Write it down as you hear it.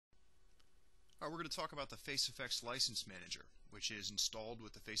We're going to talk about the FaceFX License Manager, which is installed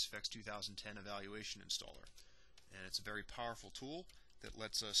with the FaceFX 2010 Evaluation Installer. And it's a very powerful tool that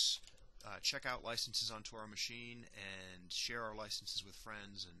lets us check out licenses onto our machine and share our licenses with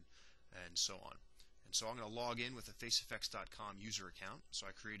friends and so on. And so I'm going to log in with a FaceFX.com user account. So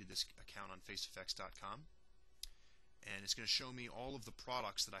I created this account on FaceFX.com. And it's going to show me all of the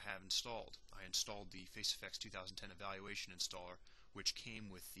products that I have installed. I installed the FaceFX 2010 Evaluation Installer, which came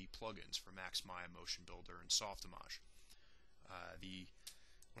with the plugins for Max Maya, Motion Builder, and Softimage.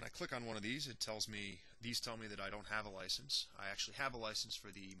 When I click on one of these, these tell me that I don't have a license. I actually have a license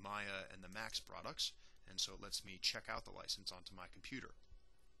for the Maya and the Max products, and so it lets me check out the license onto my computer.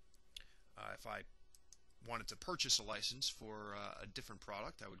 If I wanted to purchase a license for a different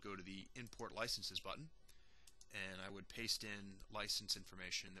product, I would go to the Import Licenses button, and I would paste in license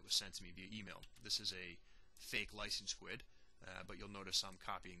information that was sent to me via email. This is a fake license GUID, but you'll notice I'm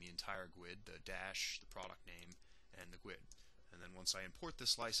copying the entire GUID, the dash, the product name, and the GUID. And then once I import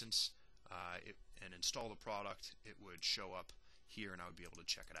this license and install the product, it would show up here and I would be able to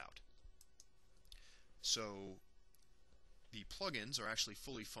check it out. So the plugins are actually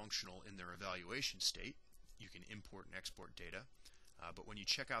fully functional in their evaluation state. You can import and export data. But when you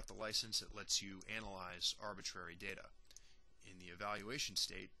check out the license, it lets you analyze arbitrary data. In the evaluation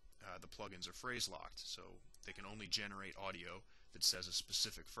state, the plugins are phrase locked, so they can only generate audio that says a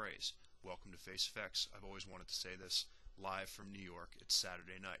specific phrase. Welcome to FaceFX. I've always wanted to say this. Live from New York. It's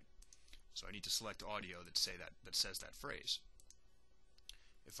Saturday night. So I need to select audio that says that phrase.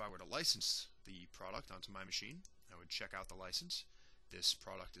 If I were to license the product onto my machine, I would check out the license. This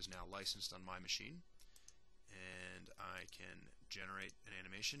product is now licensed on my machine, and I can generate an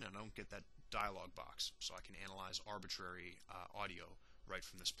animation, and I don't get that dialog box, so I can analyze arbitrary audio right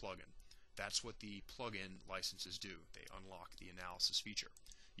from this plugin. That's what the plugin licenses do. They unlock the analysis feature.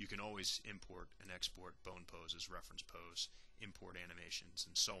 You can always import and export bone poses, reference pose, import animations,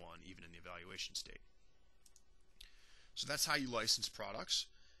 and so on, even in the evaluation state. So that's how you license products.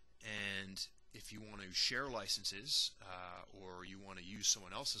 And if you want to share licenses or you want to use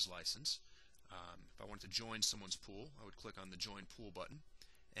someone else's license, if I wanted to join someone's pool, I would click on the Join Pool button,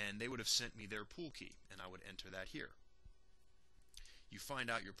 and they would have sent me their pool key, and I would enter that here. You find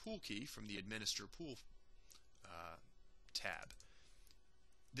out your pool key from the Administer Pool tab.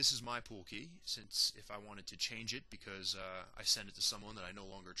 This is my pool key, since if I wanted to change it because I send it to someone that I no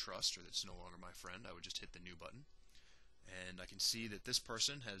longer trust or that's no longer my friend, I would just hit the New button. And I can see that this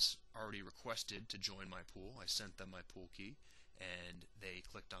person has already requested to join my pool. I sent them my pool key, and they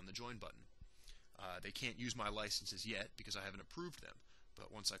clicked on the Join button. They can't use my licenses yet because I haven't approved them,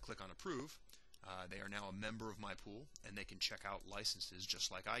 but once I click on Approve, they are now a member of my pool, and they can check out licenses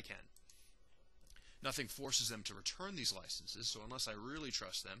just like I can. Nothing forces them to return these licenses, so unless I really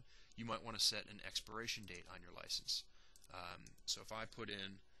trust them, you might want to set an expiration date on your license. So if I put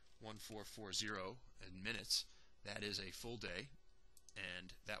in 1440 in minutes, that is a full day,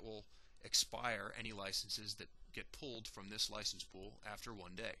 and that will expire any licenses that get pulled from this license pool after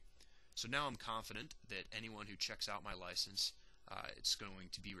 1 day. So now I'm confident that anyone who checks out my license, it's going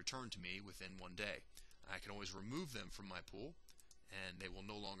to be returned to me within 1 day. I can always remove them from my pool, and they will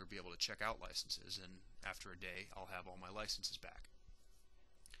no longer be able to check out licenses, and after a day I'll have all my licenses back.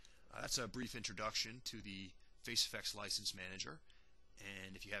 That's a brief introduction to the FaceFX License Manager,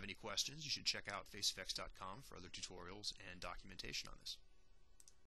 and if you have any questions, you should check out FaceFX.com for other tutorials and documentation on this.